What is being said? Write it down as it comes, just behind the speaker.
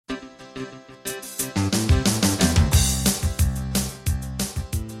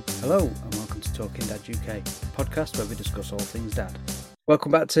Hello and welcome to Talking Dad UK, a podcast where we discuss all things dad.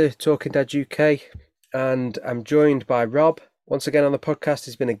 Welcome back to Talking Dad UK, and I'm joined by Rob. Once again on the podcast,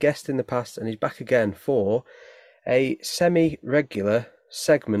 he's been a guest in the past and he's back again for a semi-regular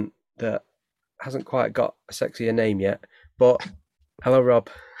segment that hasn't quite got a sexier name yet, but hello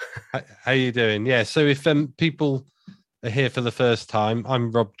Rob. How you doing? Yeah, so if people are here for the first time,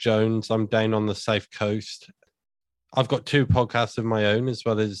 I'm Rob Jones. I'm down on the South Coast. I've got two podcasts of my own as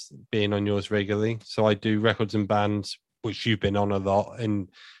well as being on yours regularly. So I do Records and Bands, which you've been on a lot, and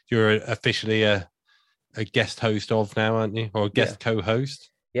you're officially a guest host of now, aren't you? Or a guest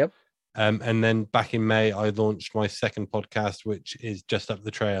co-host. Yep. And then back in May, I launched my second podcast, which is Just Up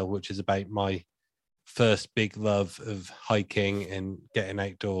the Trail, which is about my first big love of hiking and getting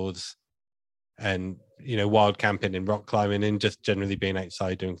outdoors and, you know, wild camping and rock climbing and just generally being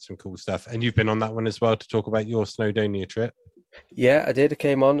outside doing some cool stuff. And you've been on that one as well to talk about your Snowdonia trip. Yeah, I did. I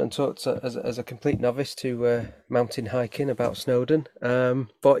came on and talked as a complete novice to mountain hiking about Snowdon.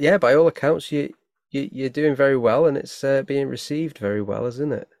 But yeah, by all accounts, you're doing very well, and it's being received very well,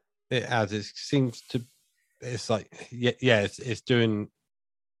 isn't it? It has. It seems to. It's like it's doing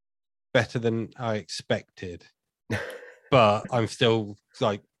better than I expected, but I'm still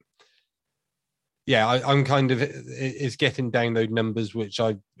like, I'm kind of it's getting download numbers which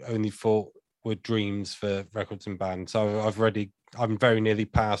I only thought were dreams for Records and Bands. So I'm very nearly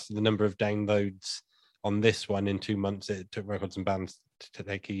past the number of downloads on this one in 2 months. It took Records and Bands to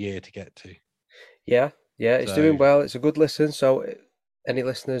take a year to get to. Yeah, it's doing well. It's a good listen. So any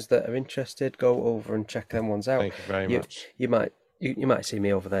listeners that are interested, go over and check them ones out. Thank you very much. You might see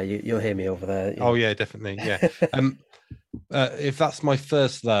me over there. You'll hear me over there. Oh yeah, definitely. Yeah. If that's my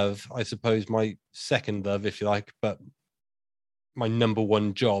first love, I suppose my second love, if you like, but my number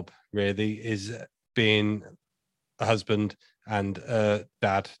one job really is being a husband and a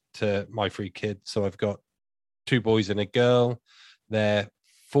dad to my 3 kids. So I've got 2 boys and a girl. They're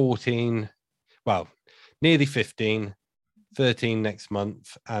 14, well, nearly 15, 13 next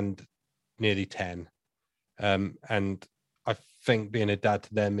month, and nearly 10. And I think being a dad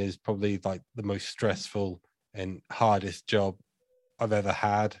to them is probably like the most stressful and hardest job I've ever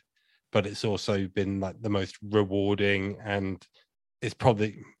had, but it's also been like the most rewarding, and it's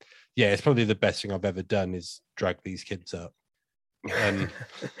probably the best thing I've ever done is drag these kids up. And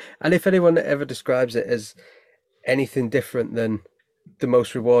if anyone ever describes it as anything different than the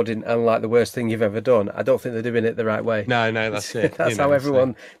most rewarding and like the worst thing you've ever done, I don't think they're doing it the right way. No, that's it. That's how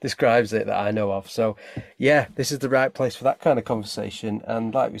everyone describes it that I know of. So yeah, this is the right place for that kind of conversation.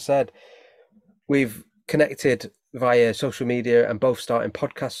 And like we said, we've connected via social media and both starting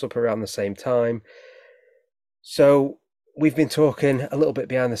podcasts up around the same time. So we've been talking a little bit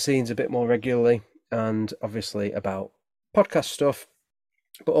behind the scenes a bit more regularly, and obviously about podcast stuff,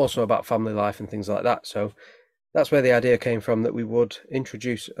 but also about family life and things like that. So that's where the idea came from, that we would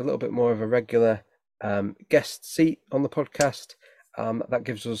introduce a little bit more of a regular guest seat on the podcast. That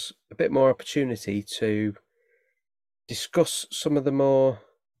gives us a bit more opportunity to discuss some of the more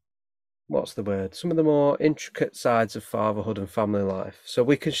intricate sides of fatherhood and family life. So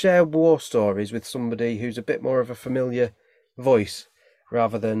we can share war stories with somebody who's a bit more of a familiar voice,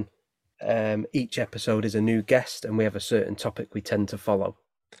 rather than each episode is a new guest and we have a certain topic we tend to follow.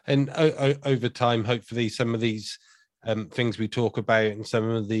 And over time, hopefully, some of these things we talk about and some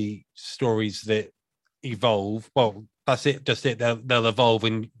of the stories that evolve, well, that's it, just it. They'll evolve,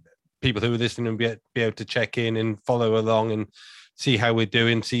 and people who are listening will be able to check in and follow along and see how we're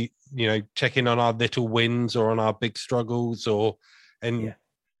doing, check in on our little wins or on our big struggles,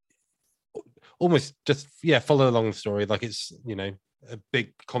 almost just follow along the story like it's a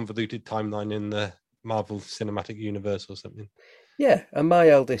big convoluted timeline in the Marvel Cinematic Universe or something. Yeah, and my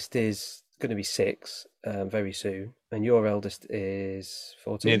eldest is going to be 6 very soon, and your eldest is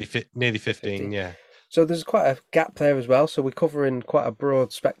 14? Nearly 15, yeah. So there's quite a gap there as well, so we're covering quite a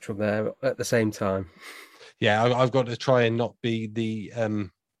broad spectrum there at the same time. Yeah, I've got to try and not be the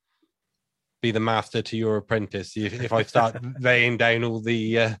master to your apprentice. If I start laying down all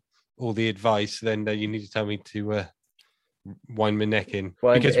the advice, then you need to tell me to wind my neck in.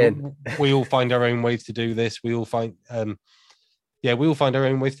 We all find our own ways to do this. We all find our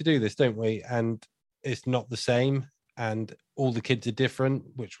own ways to do this, don't we? And it's not the same, and all the kids are different,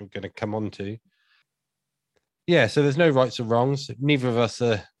 which we're going to come on to. Yeah, so there's no rights or wrongs. Neither of us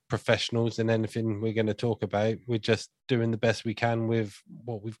are professionals in anything we're going to talk about. We're just doing the best we can with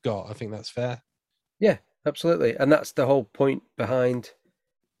what we've got. I think that's fair. Yeah, absolutely. And that's the whole point behind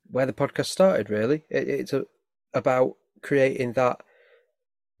where the podcast started, really. It's about creating that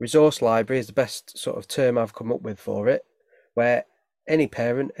resource library, is the best sort of term I've come up with for it, where any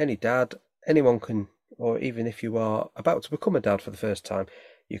parent, any dad, anyone can, or even if you are about to become a dad for the first time,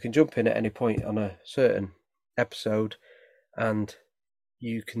 you can jump in at any point on a certain episode and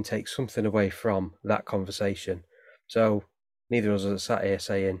you can take something away from that conversation. So neither of us are sat here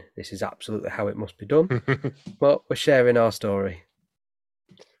saying this is absolutely how it must be done, but we're sharing our story.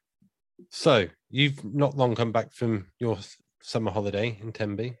 So you've not long come back from your summer holiday in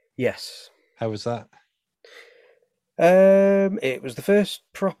Tenby. Yes. How was that? It was the first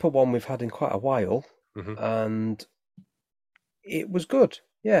proper one we've had in quite a while, and it was good.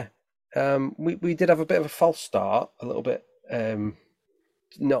 Yeah. We did have a bit of a false start, a little bit.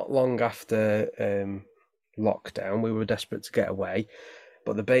 Not long after lockdown, we were desperate to get away,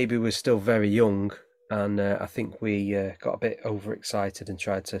 but the baby was still very young, and I think we got a bit overexcited and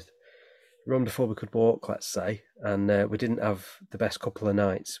tried to run before we could walk, let's say, and we didn't have the best couple of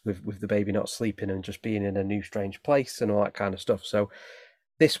nights with the baby not sleeping and just being in a new strange place and all that kind of stuff. So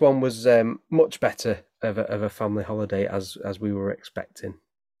this one was much better of a family holiday as we were expecting.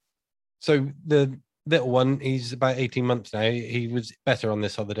 So the little one, he's about 18 months now. He was better on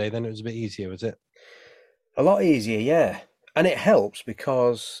this holiday, then it was a bit easier, was it? A lot easier, yeah. And it helps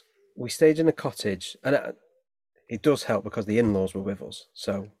because we stayed in a cottage, and it does help because the in-laws were with us,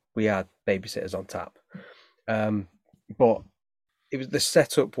 so we had babysitters on tap. But it was, the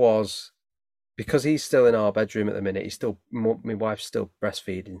setup was, because he's still in our bedroom at the minute, my wife's still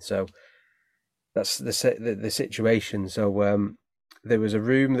breastfeeding, so that's the situation. So there was a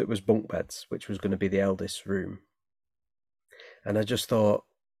room that was bunk beds, which was going to be the eldest room. And I just thought,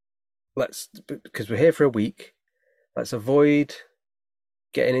 because we're here for a week, let's avoid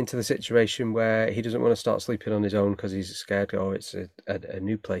getting into the situation where he doesn't want to start sleeping on his own because he's scared, or it's a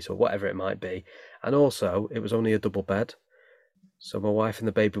new place or whatever it might be. And also, it was only a double bed. So my wife and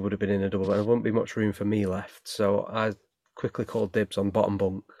the baby would have been in a double bed. There wouldn't be much room for me left. So I quickly called dibs on bottom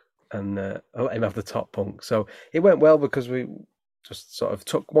bunk and I let him have the top bunk. So it went well because we just sort of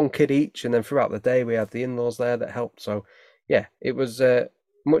took one kid each, and then throughout the day we had the in-laws there that helped. So yeah, it was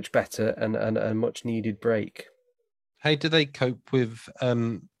much better and a much needed break. How do they cope with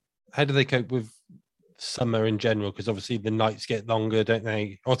summer in general? Because obviously the nights get longer, don't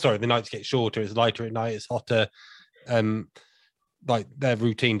they? Oh, sorry, the nights get shorter. It's lighter at night. It's hotter. Like their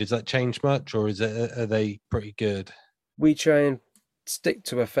routine, does that change much, or are they pretty good? We try and stick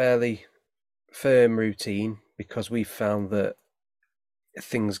to a fairly firm routine because we've found that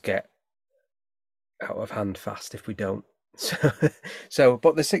things get out of hand fast if we don't. So,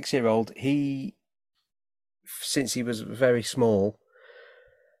 but the 6-year-old, since he was very small,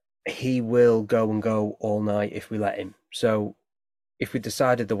 he will go all night if we let him. So if we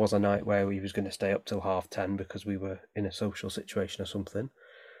decided there was a night where he was going to stay up till 10:30 because we were in a social situation or something,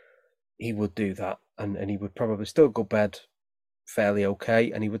 he would do that, and he would probably still go to bed fairly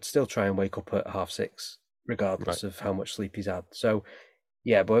okay, and he would still try and wake up at 6:30 regardless of how much sleep he's had. So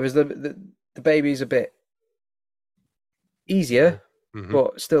yeah, but it was the baby's a bit easier,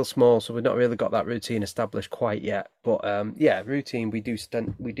 but still small, so we've not really got that routine established quite yet. But yeah, routine we do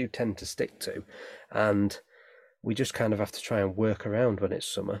tend to stick to, and we just kind of have to try and work around when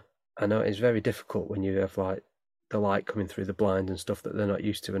it's summer. I know it's very difficult when you have like the light coming through the blind and stuff that they're not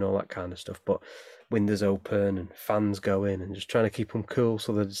used to and all that kind of stuff, but windows open and fans going and just trying to keep them cool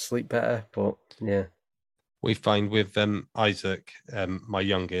so they sleep better. But yeah, we find with Isaac, my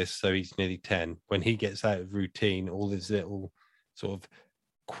youngest, so he's nearly 10, when he gets out of routine, all his little sort of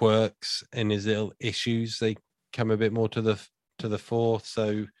quirks and his little issues, they come a bit more to the fore.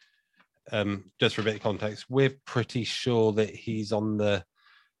 So just for a bit of context, we're pretty sure that he's on the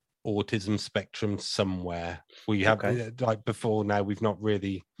autism spectrum somewhere. We have like before now, we've not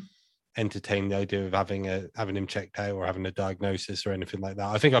really entertained the idea of having him checked out or having a diagnosis or anything like that.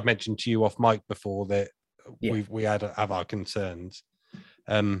 I think I've mentioned to you off mic before that we have our concerns,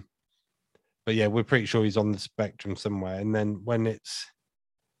 but yeah, we're pretty sure he's on the spectrum somewhere. And then when it's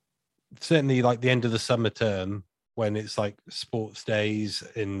certainly like the end of the summer term, when it's like sports days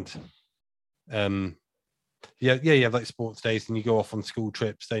and you have like sports days and you go off on school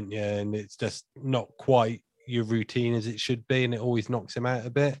trips, don't you? And it's just not quite your routine as it should be, and it always knocks him out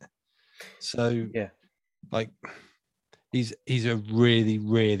a bit. So yeah, like he's a really,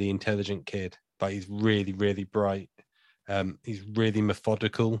 really intelligent kid. Like he's really, really bright. He's really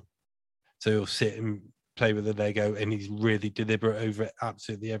methodical. So he'll sit and play with the Lego, and he's really deliberate over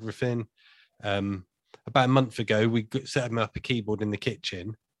absolutely everything. About a month ago, we set him up a keyboard in the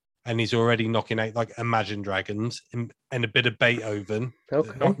kitchen, and he's already knocking out like Imagine Dragons and a bit of Beethoven.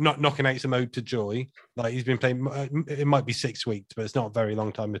 Okay. Not knocking out some Ode to Joy. Like he's been playing. It might be 6 weeks, but it's not a very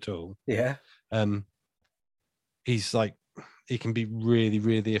long time at all. Yeah. He's like he can be really,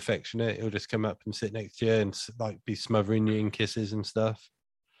 really affectionate. He'll just come up and sit next to you and like be smothering you in kisses and stuff.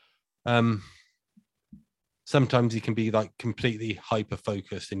 Sometimes he can be like completely hyper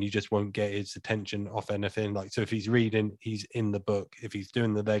focused and you just won't get his attention off anything. Like, so if he's reading, he's in the book. If he's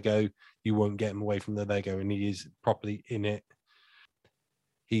doing the Lego, you won't get him away from the Lego, and he is properly in it.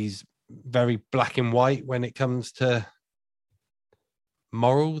 He's very black and white when it comes to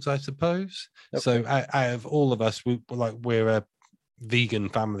morals, I suppose. Okay. So out of all of us, we're a vegan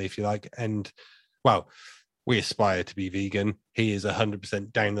family, if you like, and well, we aspire to be vegan. He is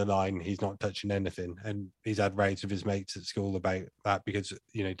 100% down the line. He's not touching anything, and he's had rows with his mates at school about that because,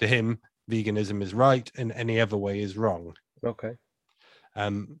 you know, to him, veganism is right and any other way is wrong. Okay.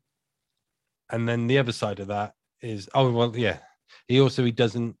 And then the other side of that is,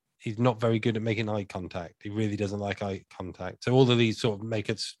 he's not very good at making eye contact. He really doesn't like eye contact. So all of these sort of make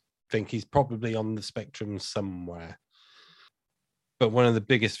us think he's probably on the spectrum somewhere. But one of the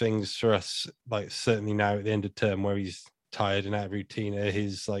biggest things for us, like certainly now at the end of term where he's tired and out of routine, are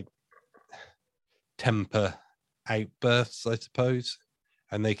his like temper outbursts, I suppose.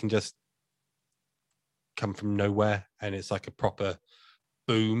 And they can just come from nowhere. And it's like a proper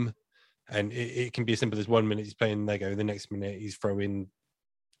boom. And it can be as simple as 1 minute he's playing Lego, the next minute he's throwing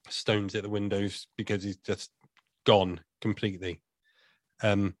stones at the windows because he's just gone completely.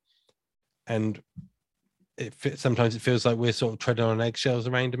 And sometimes it feels like we're sort of treading on eggshells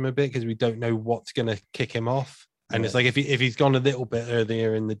around him a bit because we don't know what's going to kick him off. And It's like if he's gone a little bit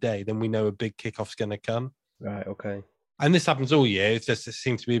earlier in the day, then we know a big kickoff's going to come. Right. Okay. And this happens all year. It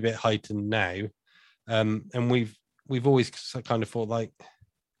seems to be a bit heightened now. And we've always kind of thought like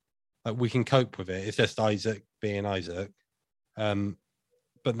we can cope with it. It's just Isaac being Isaac.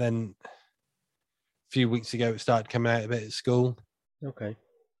 But then a few weeks ago, it started coming out a bit at school. Okay.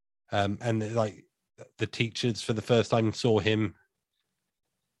 And like the teachers for the first time saw him,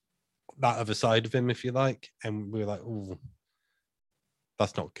 that other side of him, if you like. And we were like, oh,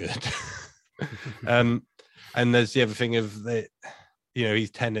 that's not good. And there's the other thing of that, you know,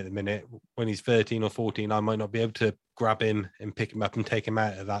 he's 10 at the minute. When he's 13 or 14, I might not be able to grab him and pick him up and take him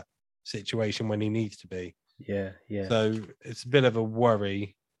out of that situation when he needs to be. Yeah. So it's a bit of a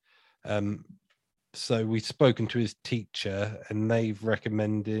worry. So we've spoken to his teacher and they're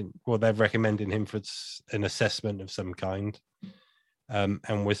recommending him for an assessment of some kind.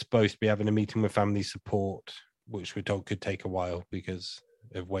 And we're supposed to be having a meeting with family support, which we're told could take a while because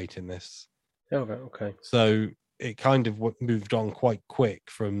of waiting lists. Oh, right, okay. So it kind of moved on quite quick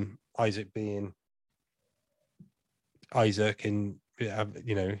from Isaac being Isaac and,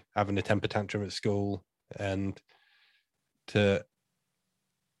 you know, having a temper tantrum at school and to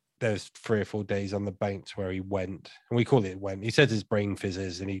there's 3 or 4 days on the bounce where he went, and we call it went. He says his brain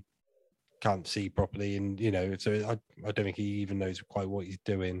fizzes and he can't see properly, and you know, so I don't think he even knows quite what he's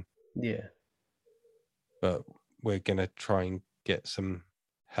doing. Yeah, but we're gonna try and get some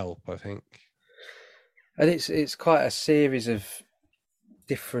help, I think. And it's quite a series of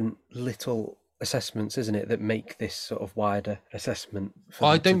different little assessments, isn't it, that make this sort of wider assessment.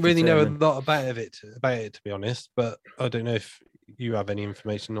 I don't really know a lot about it, to be honest, but I don't know if you have any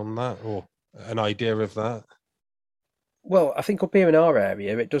information on that or an idea of that. Well, I think up here in our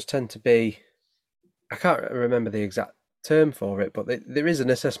area, it does tend to be, I can't remember the exact term for it, but there is an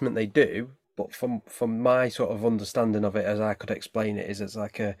assessment they do, but from my sort of understanding of it, as I could explain it, is it's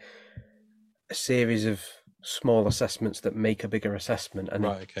like a series of small assessments that make a bigger assessment, and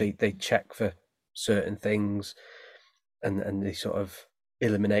right, okay. they check for certain things, and they sort of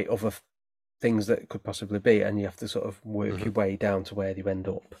eliminate other things that could possibly be, and you have to sort of work your way down to where you end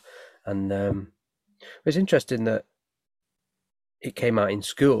up. And it's interesting that it came out in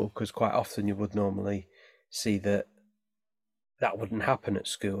school, because quite often you would normally see that wouldn't happen at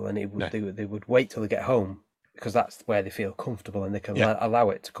school, and it would they would wait till they get home, because that's where they feel comfortable and they can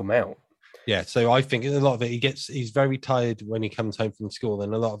allow it to come out. Yeah, so I think a lot of it, he's very tired when he comes home from school,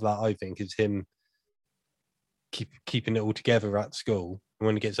 and a lot of that, I think, is him keeping it all together at school. And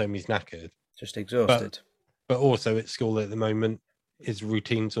when he gets home, he's knackered. Just exhausted. But also at school at the moment, his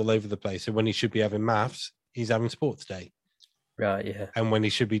routine's all over the place. So when he should be having maths, he's having sports day. Right, yeah. And when he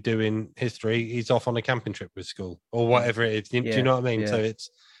should be doing history, he's off on a camping trip with school or whatever it is. Do you know what I mean? Yeah. So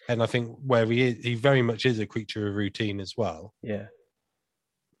and I think where he is, he very much is a creature of routine as well. Yeah.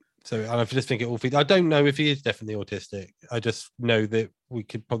 So I just think it all feeds. I don't know if he is definitely autistic. I just know that we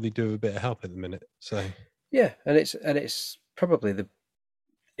could probably do a bit of help at the minute. So yeah, and it's probably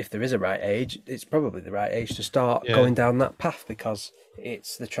if there is a right age, it's probably the right age to start going down that path, because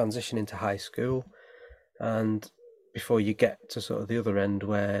it's the transition into high school, and before you get to sort of the other end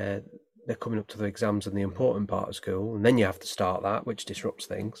where they're coming up to the exams and the important part of school, and then you have to start that, which disrupts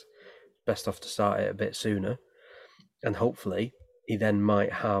things. Best off to start it a bit sooner, and hopefully he then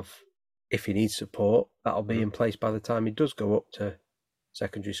might have, if he needs support, that'll be in place by the time he does go up to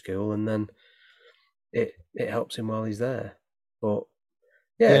secondary school, and then it helps him while he's there. But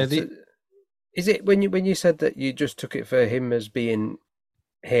yeah, is it when you said that you just took it for him as being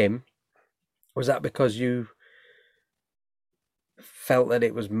him? Was that because you felt that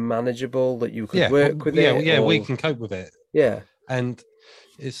it was manageable, that you could work with it? Yeah, we can cope with it. Yeah, and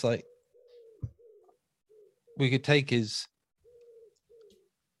it's like we could take his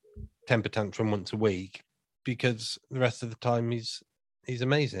temper tantrum once a week because the rest of the time he's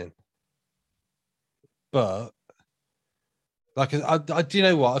amazing. But like, I do you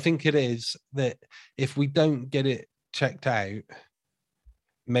know what I think it is that if we don't get it checked out,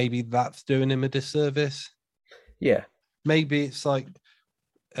 maybe that's doing him a disservice. Yeah, maybe it's like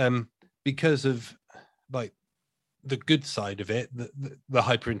because of like the good side of it, the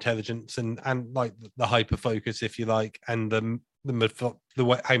hyper intelligence and like the hyper focus, if you like, and the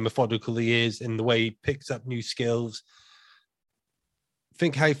way how methodical he is in the way he picks up new skills.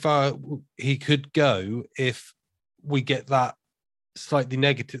 Think how far he could go if we get that slightly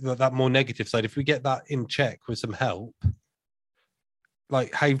negative, that more negative side. If we get that in check with some help,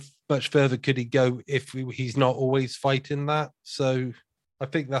 like how much further could he go if he's not always fighting that? So I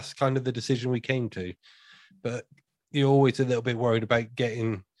think that's kind of the decision we came to. But you're always a little bit worried about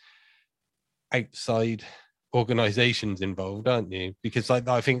getting outside organizations involved, aren't you? Because like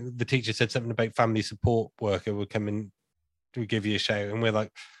I think the teacher said something about family support worker would come in to give you a shout, and we're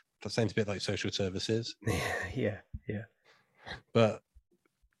like, that sounds a bit like social services. yeah. But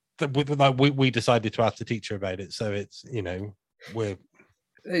we decided to ask the teacher about it, so it's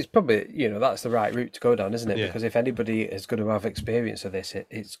it's probably that's the right route to go down, isn't it? Yeah. Because if anybody is going to have experience of this,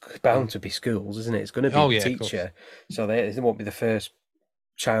 it's bound to be schools, isn't it? It's going to be the teacher, so they won't be the first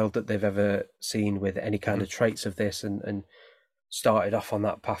child that they've ever seen with any kind of traits of this and started off on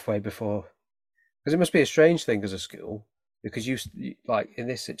that pathway before. Because it must be a strange thing as a school, because you like in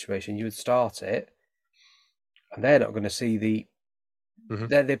this situation you would start it and they're not going to see they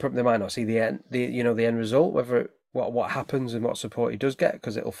might not see the end, the end result, whether what happens and what support he does get,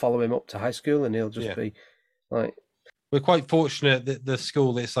 because it'll follow him up to high school and he'll just be like. We're quite fortunate that the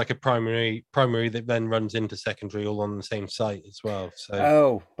school, it's like a primary that then runs into secondary all on the same site as well.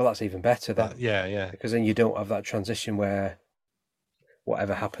 So well, that's even better then. Because then you don't have that transition where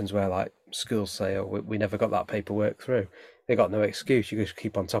whatever happens, where like schools say, "Oh, we never got that paperwork through." They got no excuse. You just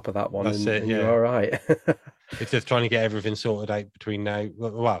keep on top of that one, and you're all right. It's just trying to get everything sorted out between now.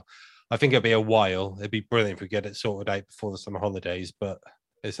 Well, I think it'll be a while. It'd be brilliant if we get it sorted out before the summer holidays, but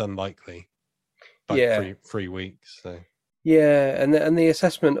it's unlikely. Like 3 weeks. So and the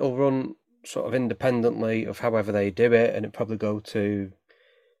assessment will run sort of independently of however they do it, and it probably go to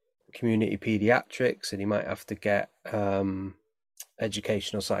community pediatrics, and you might have to get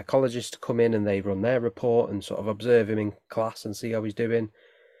educational psychologists to come in and they run their report and sort of observe him in class and see how he's doing.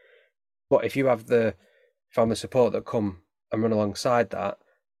 But if you have the family support that come and run alongside that,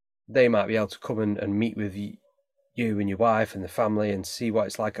 they might be able to come and meet with you and your wife and the family and see what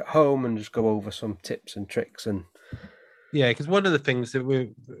it's like at home and just go over some tips and tricks. And because one of the things that we're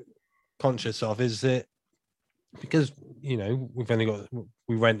conscious of is that because we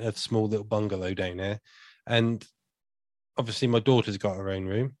rent a small little bungalow down there, and obviously my daughter's got her own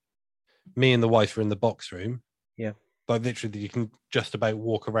room, me and the wife are in the box room, like literally you can just about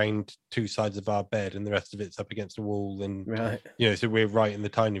walk around two sides of our bed and the rest of it's up against the wall, and so we're right in the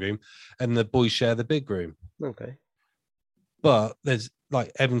tiny room, and the boys share the big room. Okay. But there's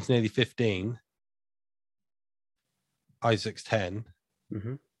like Evan's nearly 15, Isaac's 10,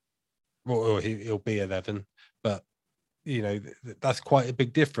 or he'll be 11, but that's quite a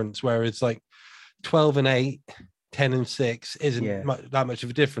big difference, whereas like 12 and 8, 10 and 6 isn't that much of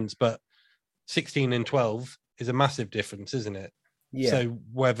a difference, but 16 and 12 is a massive difference, isn't it? So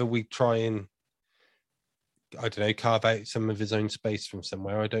whether we try and carve out some of his own space from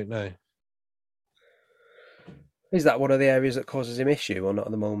somewhere, I don't know. Is that one of the areas that causes him issue or not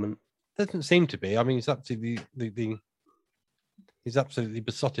at the moment? Doesn't seem to be. I mean, he's absolutely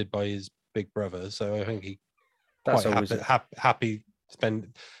besotted by his big brother, so I think he's quite happy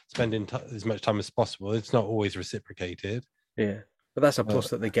spending as much time as possible. It's not always reciprocated. Yeah, but that's a plus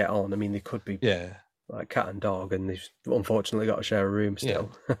that they get on. I mean, they could be like cat and dog, and they've unfortunately got to share a room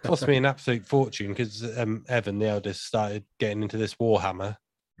still. Cost me an absolute fortune because Evan, the eldest, started getting into this Warhammer.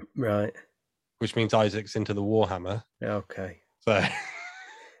 Right. Which means Isaac's into the Warhammer. Okay. So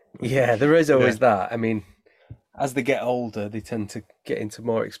there is always that. I mean, as they get older, they tend to get into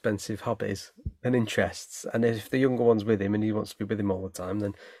more expensive hobbies and interests. And if the younger one's with him and he wants to be with him all the time,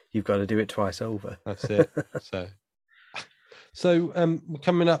 then you've got to do it twice over. That's it. So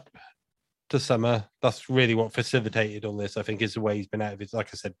coming up to summer, that's really what facilitated all this, I think, is the way he's been out of his, like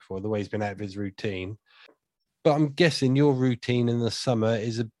I said before, the way he's been out of his routine. But I'm guessing your routine in the summer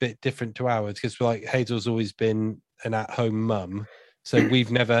is a bit different to ours, because like Hazel's always been an at-home mum, so we've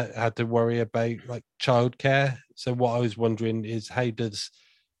never had to worry about like childcare. So what I was wondering is, how does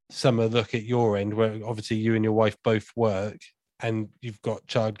summer look at your end, where obviously you and your wife both work and you've got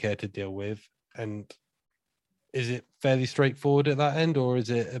childcare to deal with? And is it fairly straightforward at that end, or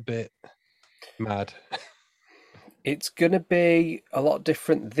is it a bit mad? It's going to be a lot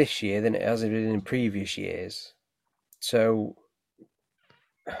different this year than it has been in previous years. So,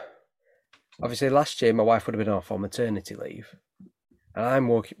 obviously, last year my wife would have been off on maternity leave, and I'm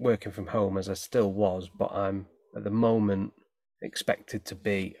working from home as I still was, but I'm at the moment expected to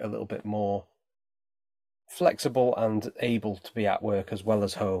be a little bit more flexible and able to be at work as well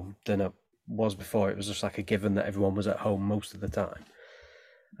as home than I was before. It was just like a given that everyone was at home most of the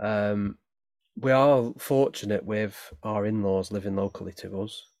time. We are fortunate with our in-laws living locally to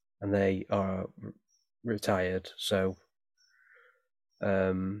us, and they are retired, so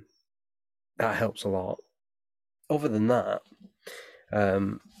that helps a lot. Other than that,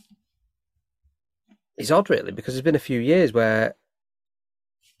 it's odd really, because it's been a few years where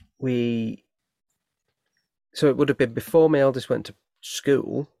so it would have been before my eldest went to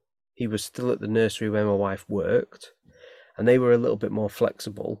school. He was still at the nursery where my wife worked, and they were a little bit more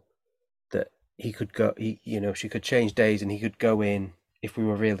flexible, that he could go, she could change days and he could go in if we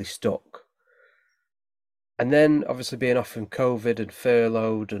were really stuck. And then obviously being off from COVID and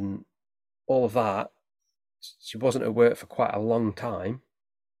furloughed and all of that, she wasn't at work for quite a long time.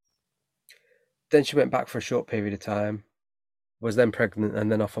 Then she went back for a short period of time, was then pregnant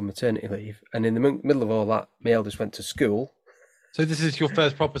and then off on maternity leave. And in the middle of all that, my eldest went to school. So this is your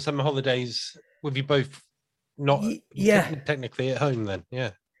first proper summer holidays with you both not technically at home then?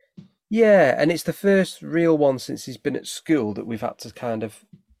 Yeah. Yeah, and it's the first real one since he's been at school that we've had to kind of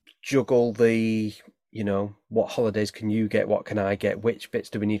juggle the, what holidays can you get, what can I get, which bits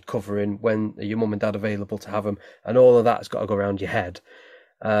do we need covering, when are your mum and dad available to have them, and all of that's got to go around your head.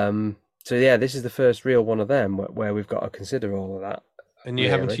 So yeah, this is the first real one of them where we've got to consider all of that. And you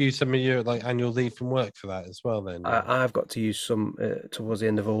haven't used some of your like annual leave from work for that as well then? I've got to use some towards the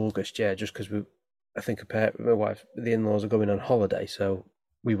end of August, yeah, just because I think my wife, the in-laws are going on holiday, so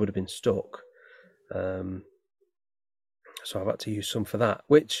we would have been stuck. So I've had to use some for that,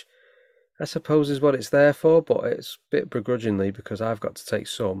 which I suppose is what it's there for, but it's a bit begrudgingly, because I've got to take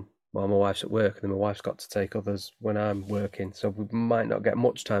some while my wife's at work, and then my wife's got to take others when I'm working. So we might not get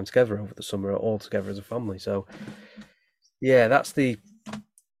much time together over the summer, all together as a family. So yeah, that's the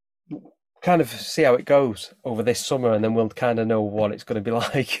kind of see how it goes over this summer, and then we'll kind of know what it's going to be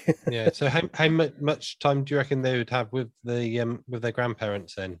like. Yeah. So how much time do you reckon they would have with their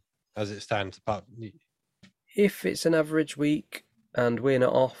grandparents then, as it stands? Apart, if it's an average week and we're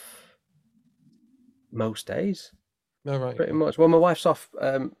not off most days, pretty much. Well, my wife's off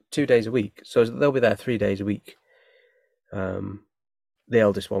 2 days a week, so they'll be there 3 days a week. The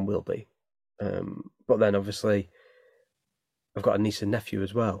eldest one will be, but then obviously I've got a niece and nephew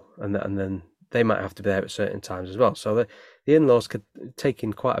as well, and then they might have to be there at certain times as well. So the in-laws could take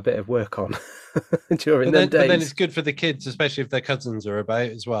in quite a bit of work on during them days. But then it's good for the kids, especially if their cousins are about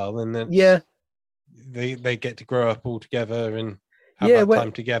as well. And then they get to grow up all together and have that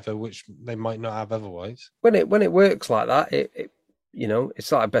time together, which they might not have otherwise. When it works like that, it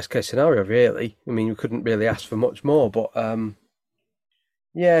it's like a best case scenario, really. I mean, you couldn't really ask for much more, but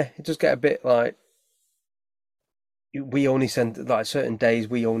it does get a bit like, we only send, like, certain days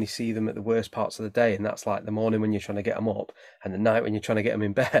we only see them at the worst parts of the day, and that's like the morning when you're trying to get them up, and the night when you're trying to get them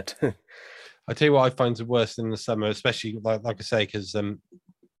in bed. I tell you what I find the worst in the summer, especially like I say, because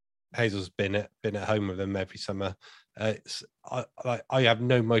Hazel's been at home with them every summer. I have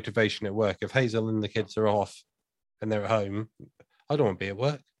no motivation at work. If Hazel and the kids are off and they're at home, I don't want to be at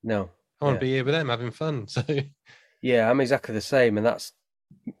work. No, I want to be here with them having fun. So yeah, I'm exactly the same, and that's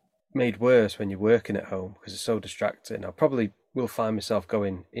made worse when you're working at home because it's so distracting. I probably will find myself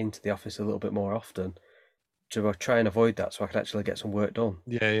going into the office a little bit more often to try and avoid that, so I can actually get some work done.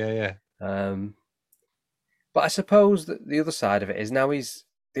 Yeah. But I suppose that the other side of it is, now he's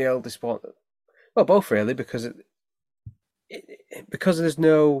the eldest one. Well, both really, because because there's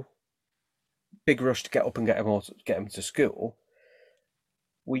no big rush to get up and get him to school.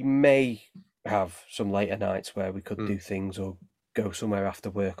 We may have some later nights where we could do things or go somewhere after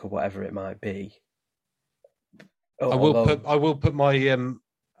work or whatever it might be. Oh, I will put my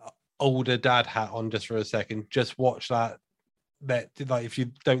older dad hat on just for a second. Just watch that like if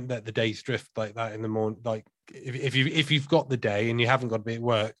you don't let the days drift like that in the morning, like if you've got the day and you haven't got to be at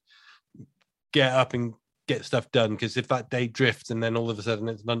work, get up and get stuff done, because if that day drifts and then all of a sudden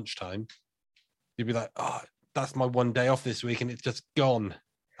it's lunchtime, you'd be like, oh, that's my one day off this week and it's just gone.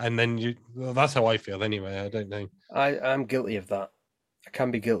 And then that's how I feel anyway. I don't know. I'm guilty of that. I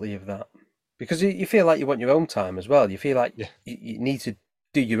can be guilty of that because you feel like you want your own time as well. You feel like Yeah. you need to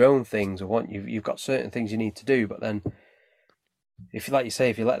do your own things, or you've got certain things you need to do. But then, if you, like you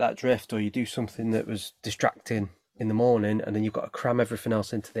say, if you let that drift, or you do something that was distracting in the morning, and then you've got to cram everything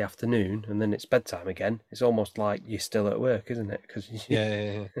else into the afternoon, and then it's bedtime again. It's almost like you're still at work, isn't it? Because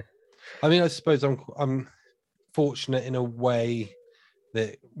Yeah. I mean, I suppose I'm fortunate in a way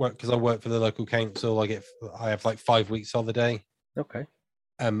that because I work for the local council, I have like 5 weeks holiday. Okay.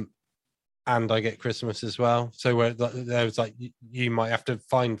 And I get Christmas as well. So where there was like you might have to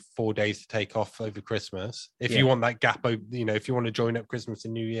find 4 days to take off over Christmas if you want that gap. If you want to join up Christmas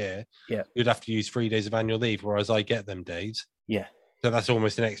and New Year, you'd have to use 3 days of annual leave, whereas I get them days. Yeah. So that's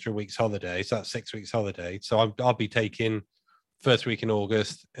almost an extra week's holiday. So that's 6 weeks holiday. So I'll be taking first week in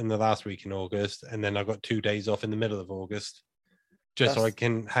August and the last week in August, and then I've got 2 days off in the middle of August, so I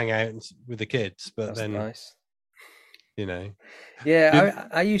can hang out with the kids. But then, nice. Yeah,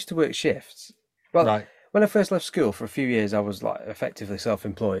 I used to work shifts. Well, right. When I first left school for a few years, I was like effectively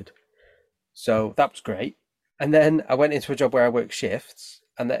self-employed, so that was great. And then I went into a job where I worked shifts,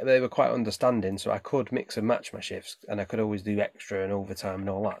 and they were quite understanding, so I could mix and match my shifts, and I could always do extra and overtime and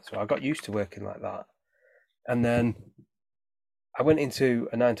all that. So I got used to working like that. And then I went into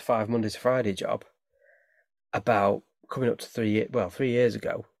a 9 to 5 Monday to Friday job about coming up to 3 years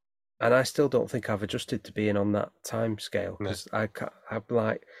ago, and I still don't think I've adjusted to being on that time scale because I'm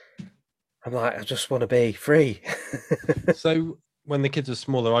like, I just want to be free. So when the kids were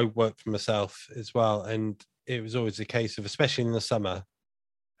smaller, I worked for myself as well, and it was always a case of, especially in the summer,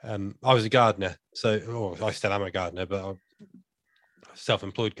 I was a gardener, so I still am a gardener, but I'm a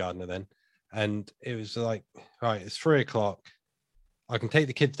self-employed gardener then, and it was like, right, it's 3 o'clock. I can take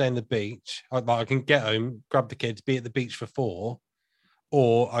the kids down the beach. I can get home, grab the kids, be at the beach for 4,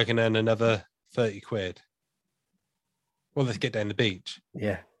 or I can earn another 30 quid. Well, let's get down the beach.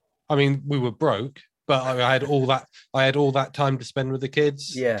 Yeah. I mean, we were broke, but I had all that. I had all that time to spend with the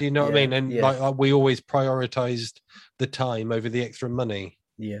kids. Yeah. Do you know what I mean? And like we always prioritized the time over the extra money.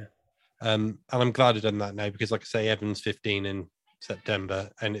 Yeah. And I'm glad I've done that now, because, like I say, Evan's 15 in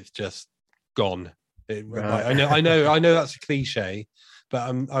September, and it's just gone. Right. I know that's a cliche, but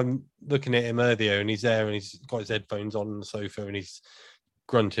I'm looking at him earlier, and he's there, and he's got his headphones on the sofa, and he's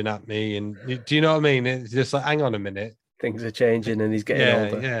grunting at me. And do you know what I mean? It's just like, hang on a minute, things are changing, and he's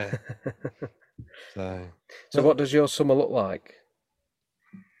getting older. Yeah. So what does your summer look like?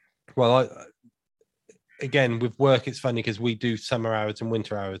 Well, again, with work, it's funny because we do summer hours and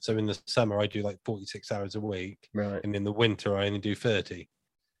winter hours. So in the summer, I do like 46 hours a week, right? And in the winter, I only do 30.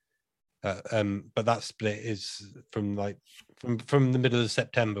 But that split is from the middle of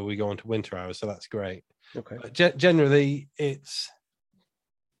September, we go on to winter hours, so that's great. Okay. But generally, it's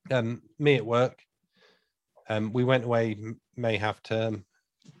me at work. We went away May half term,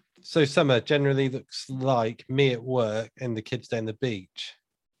 so summer generally looks like me at work and the kids down the beach,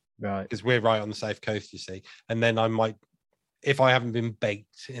 right? Because we're right on the south coast, you see. And then I might, if I haven't been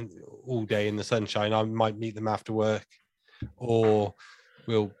baked all day in the sunshine, I might meet them after work, or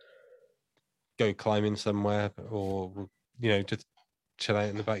we'll go climbing somewhere, or just chill out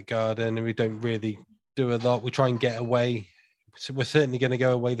in the back garden. And we don't really do a lot. We try and get away. So we're certainly going to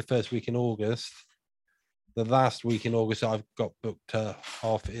go away the first week in August. The last week in August I've got booked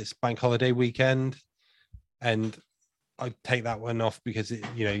off. It's bank holiday weekend, and I take that one off because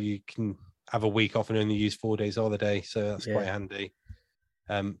you can have a week off and only use 4 days holiday, so that's quite handy.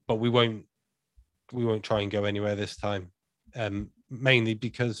 But we won't try and go anywhere this time. Mainly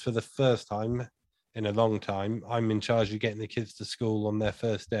because for the first time in a long time, I'm in charge of getting the kids to school on their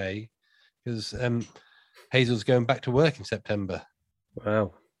first day, because Hazel's going back to work in September.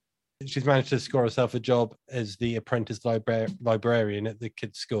 Wow. She's managed to score herself a job as the apprentice librarian at the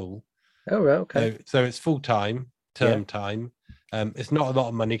kids' school. Oh, right, okay. So it's full-time, term time. It's not a lot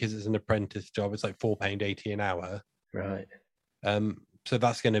of money because it's an apprentice job. It's like £4.80 an hour. Right. So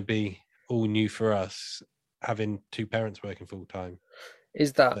that's going to be all new for us, having two parents working full-time.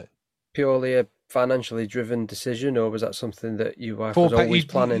 Is that purely a financially driven decision, or was that something that your wife was always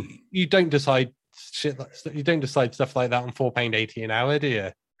planning? You don't decide you don't decide stuff like that on £4.80 an hour, do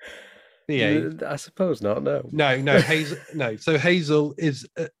you? Yeah, I suppose not. No. Hazel. No, so Hazel is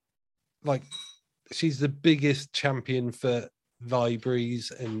like she's the biggest champion for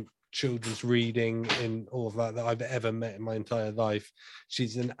libraries and children's reading and all of that I've ever met in my entire life.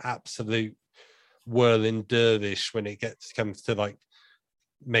 She's an absolute whirling dervish when it comes to like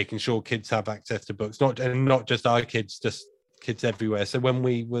making sure kids have access to books, not just our kids, just kids everywhere. So when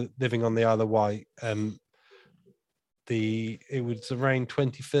we were living on the Isle of Wight, it was around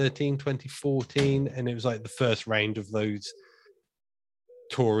 2013, 2014, and it was like the first round of those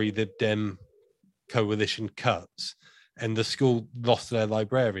Tory Lib Dem coalition cuts, and the school lost their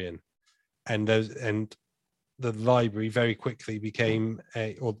librarian, and the library very quickly became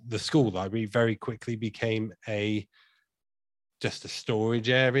the school library very quickly became just a storage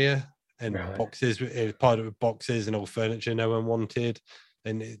area, and boxes. It was part of boxes and old furniture no one wanted,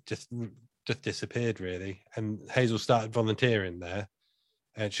 and it just disappeared really. And Hazel started volunteering there,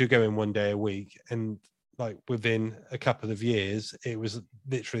 and she'd go in one day a week, and like within a couple of years, it was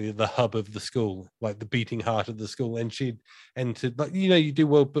literally the hub of the school, like the beating heart of the school. And she'd entered, like, you do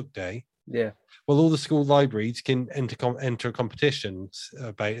World Book Day. Yeah. Well, all the school libraries can enter competitions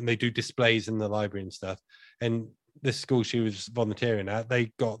about, and they do displays in the library and stuff. And this school she was volunteering at,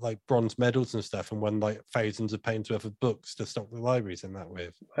 they got like bronze medals and stuff, and won like thousands of pounds worth of books to stock the libraries and that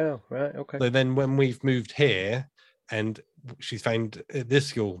with. Wow, right, okay. So then when we've moved here, and she's found at this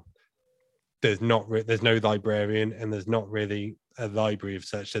school, there's no librarian, and there's not really a library of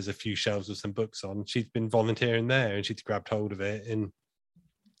such. There's a few shelves with some books on. She's been volunteering there, and she's grabbed hold of it and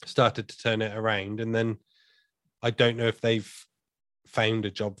started to turn it around. And then I don't know if they've found a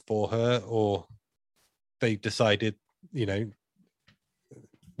job for her, or they decided,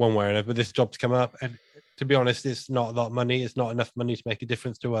 one way or another, but this job's come up. And to be honest, it's not a lot of money. It's not enough money to make a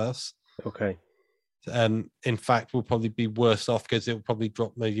difference to us. Okay. In fact, we'll probably be worse off because it'll probably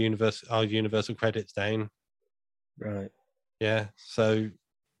drop our universal credits down. Right. Yeah. So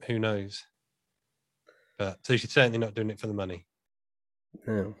who knows? But so she's certainly not doing it for the money.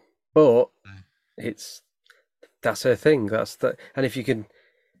 No. But that's her thing. And if you can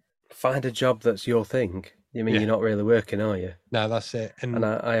find a job that's your thing, you're not really working, are you? No, that's it. And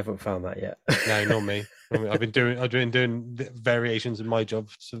I haven't found that yet. No, not me. I've been doing variations of my job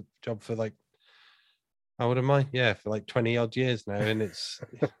for like, how old am I? Yeah, for like 20 odd years now. And it's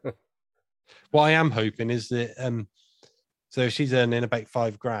what I am hoping is that so if she's earning about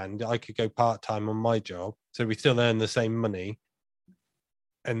 $5,000, I could go part-time on my job, so we still earn the same money,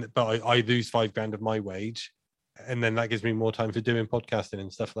 but I lose $5,000 of my wage, and then that gives me more time for doing podcasting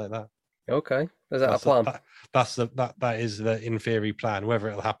and stuff like that. Okay, is that a plan? That is the in theory plan. Whether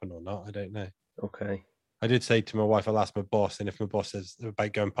it'll happen or not, I don't know. Okay. I did say to my wife, I'll ask my boss, and if my boss says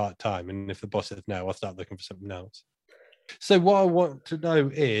about going part-time, and if the boss says no, I'll start looking for something else. So what I want to know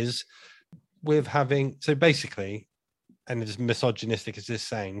is, so basically, and as misogynistic as this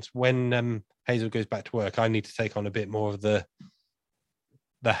sounds, when Hazel goes back to work, I need to take on a bit more of the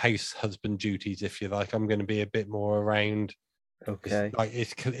house husband duties, if you like. I'm going to be a bit more around. Okay.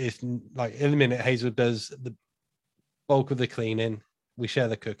 It's like in a minute, Hazel does the bulk of the cleaning. We share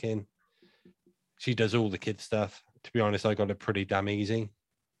the cooking. She does all the kid stuff. To be honest, I got it pretty damn easy.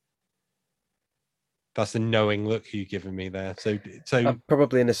 That's the knowing look you've given me there. So I'm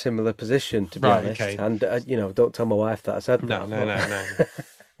probably in a similar position, to be honest. Okay. And don't tell my wife that I said that. No.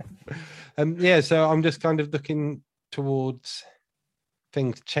 Yeah. So I'm just kind of looking towards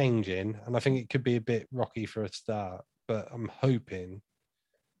things changing, and I think it could be a bit rocky for a start. But I'm hoping,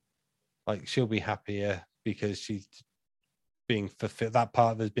 like, she'll be happier because she's being fulfilled. That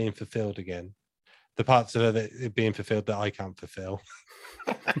part that's being fulfilled again. The parts of her that are being fulfilled that I can't fulfill.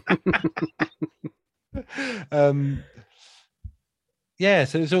 Yeah,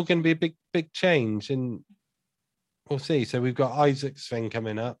 so it's all going to be a big change, and we'll see. So we've got Isaac's thing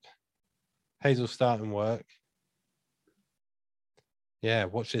coming up, Hazel starting work. Yeah,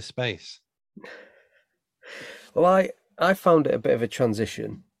 watch this space. Well, I found it a bit of a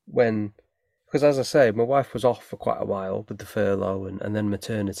transition because as I say, my wife was off for quite a while with the furlough and then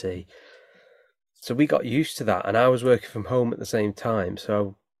maternity. So we got used to that, and I was working from home at the same time.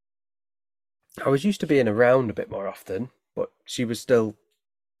 So I was used to being around a bit more often, but she was still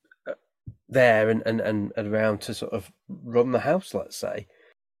there and around to sort of run the house, let's say.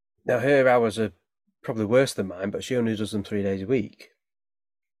 Now, her hours are probably worse than mine, but she only does them 3 days a week.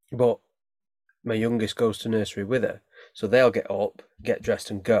 But my youngest goes to nursery with her, so they'll get up, get dressed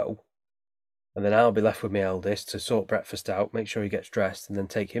and go. And then I'll be left with my eldest to sort breakfast out, make sure he gets dressed, and then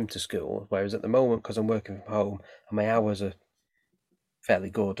take him to school. Whereas at the moment, because I'm working from home and my hours are fairly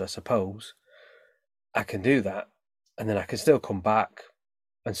good, I suppose, I can do that. And then I can still come back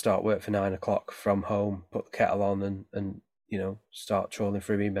and start work for 9 o'clock from home, put the kettle on and start trawling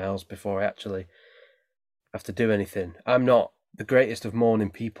through emails before I actually have to do anything. I'm not the greatest of morning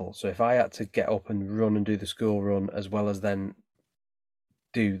people, so if I had to get up and run and do the school run as well as then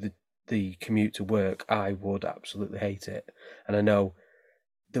do the commute to work, I would absolutely hate it. And I know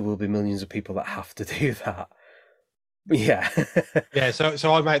there will be millions of people that have to do that. Yeah. Yeah,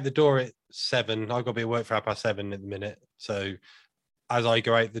 so I'm out the door at 7. I've got to be at work for 7:30 at the minute. So as I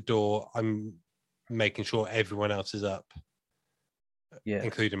go out the door, I'm making sure everyone else is up, Yeah.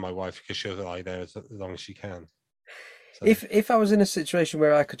 including my wife, because she'll lie there as long as she can. So. If I was in a situation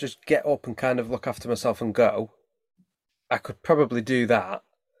where I could just get up and kind of look after myself and go, I could probably do that.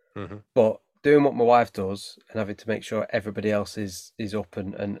 Mm-hmm. But doing what my wife does and having to make sure everybody else is up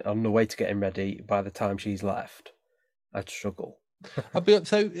and on the way to getting ready by the time she's left, I'd struggle.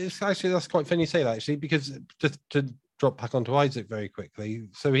 So it's actually, that's quite funny you say that, actually, because just to drop back onto Isaac very quickly.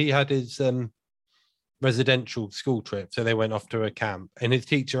 So he had his residential school trip. So they went off to a camp, and his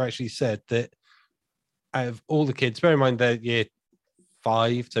teacher actually said that out of all the kids, bear in mind they're year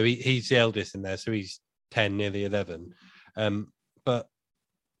 5, so he's the eldest in there, so he's 10, nearly 11. But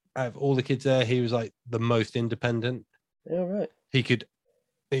out of all the kids there, he was like the most independent. Yeah, right. He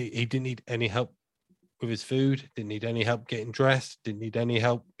didn't need any help with his food, didn't need any help getting dressed, didn't need any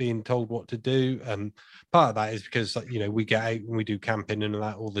help being told what to do. Part of that is because, you know, we get out and we do camping and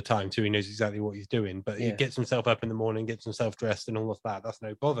that all the time, so he knows exactly what he's doing. But he gets himself up in the morning, gets himself dressed and all of that. That's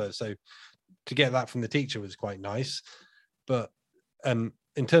no bother. So to get that from the teacher was quite nice. But in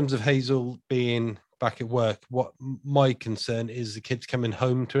terms of Hazel being back at work, what my concern is the kids coming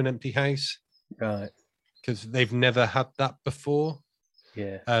home to an empty house. Right. Because they've never had that before.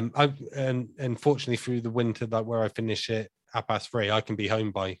 Yeah. And fortunately through the winter, that where I finish it at 3:30, I can be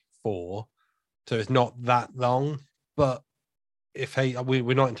home by 4, so it's not that long. But if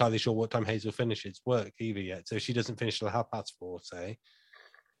we're not entirely sure what time Hazel finishes work either yet, so she doesn't finish till 4:30, say.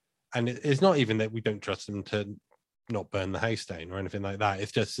 And it's not even that we don't trust them to not burn the house down or anything like that.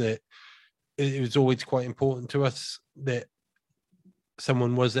 It's just that it was always quite important to us that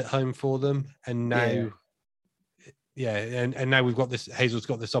someone was at home for them, and now. Yeah, and now we've got this. Hazel's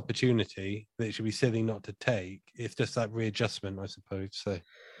got this opportunity that it should be silly not to take. It's just that readjustment, I suppose. So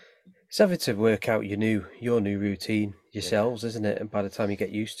it's having to work out your new routine yourselves, isn't it? And by the time you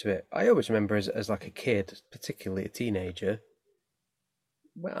get used to it, I always remember as like a kid, particularly a teenager,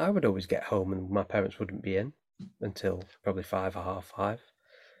 well, I would always get home and my parents wouldn't be in until probably 5 or 5:30.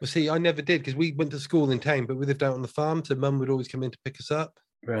 Well, see, I never did because we went to school in town, but we lived out on the farm, so Mum would always come in to pick us up.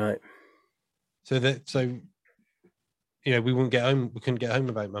 Right. So you know, we wouldn't get home. We couldn't get home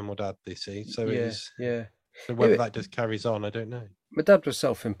without Mum or Dad. They see. So yeah. So whether that just carries on, I don't know. My dad was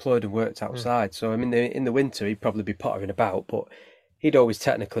self-employed and worked outside, so I mean, in the winter he'd probably be pottering about, but he'd always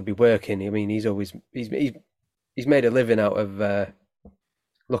technically be working. I mean, he's made a living out of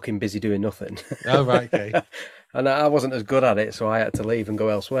looking busy doing nothing. Oh, right, okay. And I wasn't as good at it, so I had to leave and go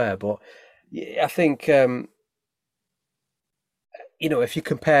elsewhere. But I think you know, if you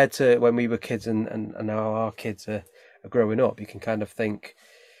compare to when we were kids and now our kids are growing up, you can kind of think.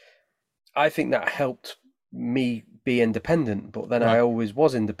 I think that helped me be independent, but then I always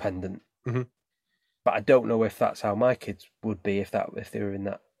was independent. Mm-hmm. But I don't know if that's how my kids would be if they were in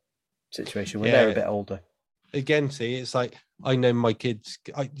that situation when they're a bit older. Again, see, it's like I know my kids.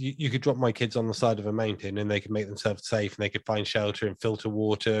 You could drop my kids on the side of a mountain, and they could make themselves safe, and they could find shelter and filter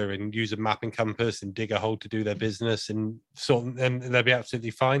water, and use a map and compass, and dig a hole to do their business, and and they'll be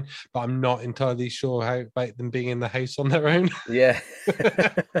absolutely fine. But I'm not entirely sure how about them being in the house on their own. Yeah,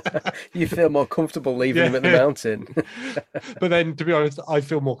 you feel more comfortable leaving them at the mountain. But then, to be honest, I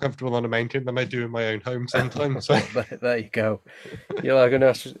feel more comfortable on a mountain than I do in my own home sometimes. So. There you go. You're going to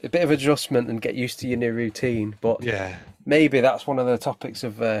have a bit of adjustment and get used to your new routine. But yeah, maybe that's one of the topics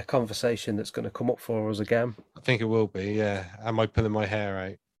of conversation that's going to come up for us again. I think it will be. Yeah, am I pulling my hair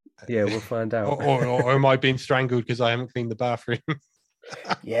out? Yeah, we'll find out. or am I being strangled because I haven't cleaned the bathroom?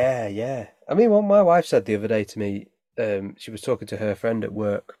 Yeah. I mean, what my wife said the other day to me, she was talking to her friend at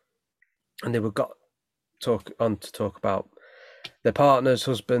work, and they were talk about their partners,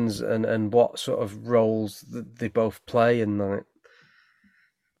 husbands, and what sort of roles they both play. And like,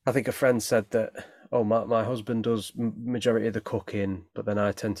 I think a friend said that, oh, my husband does majority of the cooking, but then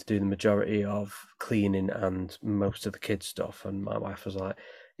I tend to do the majority of cleaning and most of the kids' stuff. And my wife was like,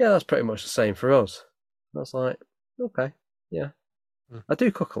 yeah, that's pretty much the same for us. And I was like, okay, yeah. I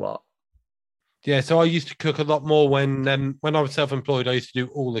do cook a lot. Yeah, so I used to cook a lot more when I was self-employed. I used to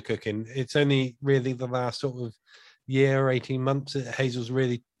do all the cooking. It's only really the last sort of year, 18 months that Hazel's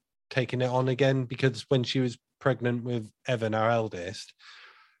really taken it on again, because when she was pregnant with Evan, our eldest,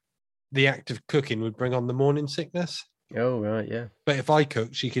 the act of cooking would bring on the morning sickness. Oh, right, yeah. But if I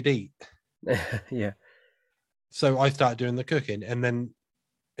cooked, she could eat. Yeah. So I started doing the cooking, and then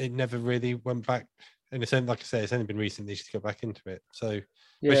it never really went back. And it's only, like I say, it's only been recently she's got back into it. So,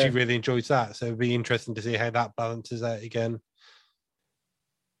 but she really enjoys that. So it'd be interesting to see how that balances out again.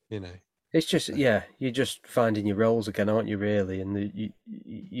 It's just, you're just finding your roles again, aren't you? Really, and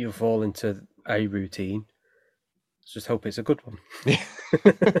you fall into a routine. Let's just hope it's a good one.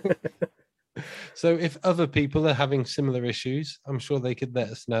 So if other people are having similar issues, I'm sure they could let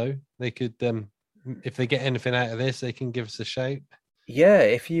us know. They could, if they get anything out of this, they can give us a shout. Yeah,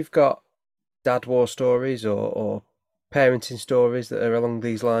 if you've got dad war stories or parenting stories that are along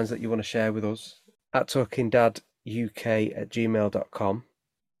these lines that you want to share with us, at talkingdaduk@gmail.com.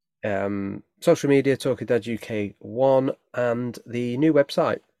 Social media, talkingdaduk1, and the new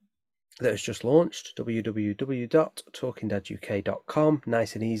website that has just launched, www.talkingdaduk.com.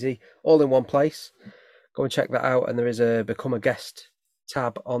 Nice and easy, all in one place. Go and check that out, and there is a Become a Guest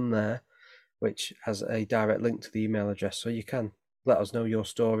tab on there, which has a direct link to the email address, so you can let us know your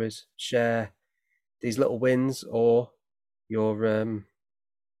stories, share these little wins, or your,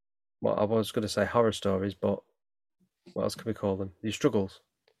 well, I was going to say horror stories, but what else can we call them? Your struggles.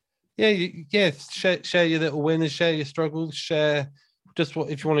 Yeah. Share your little wins, share your struggles, share just what,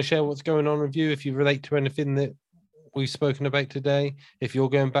 if you want to share what's going on with you, if you relate to anything that we've spoken about today, if you're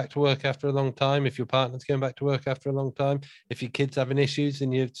going back to work after a long time, if your partner's going back to work after a long time, if your kid's having issues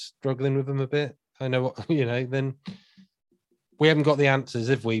and you're struggling with them a bit, I know what, then we haven't got the answers,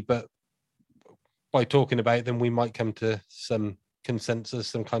 have we? But by talking about them, we might come to some consensus,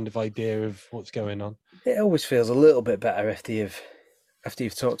 some kind of idea of what's going on. It always feels a little bit better after you've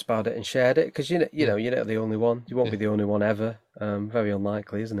talked about it and shared it, because you're not the only one. You won't be the only one ever. Very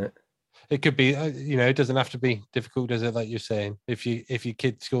unlikely, isn't it? It could be, it doesn't have to be difficult, does it? Like you're saying, if your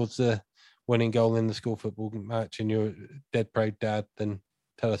kid scores the winning goal in the school football match and you're a dead proud dad, then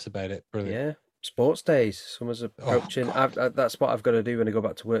tell us about it. Brilliant. Yeah. Sports days. Summer's approaching. That's what I've got to do when I go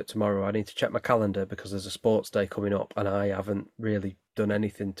back to work tomorrow. I need to check my calendar because there's a sports day coming up, and I haven't really done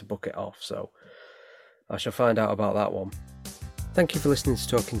anything to book it off. So I shall find out about that one. Thank you for listening to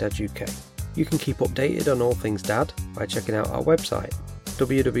Talking Dad UK. You can keep updated on all things dad by checking out our website,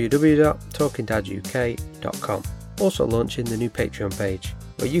 www.talkingdaduk.com. Also launching the new Patreon page,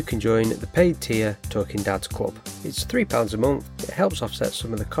 where you can join the paid tier Talking Dads Club. It's £3 a month. It helps offset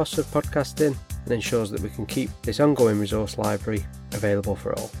some of the costs of podcasting and ensures that we can keep this ongoing resource library available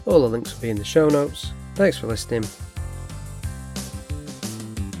for all. All the links will be in the show notes. Thanks for listening.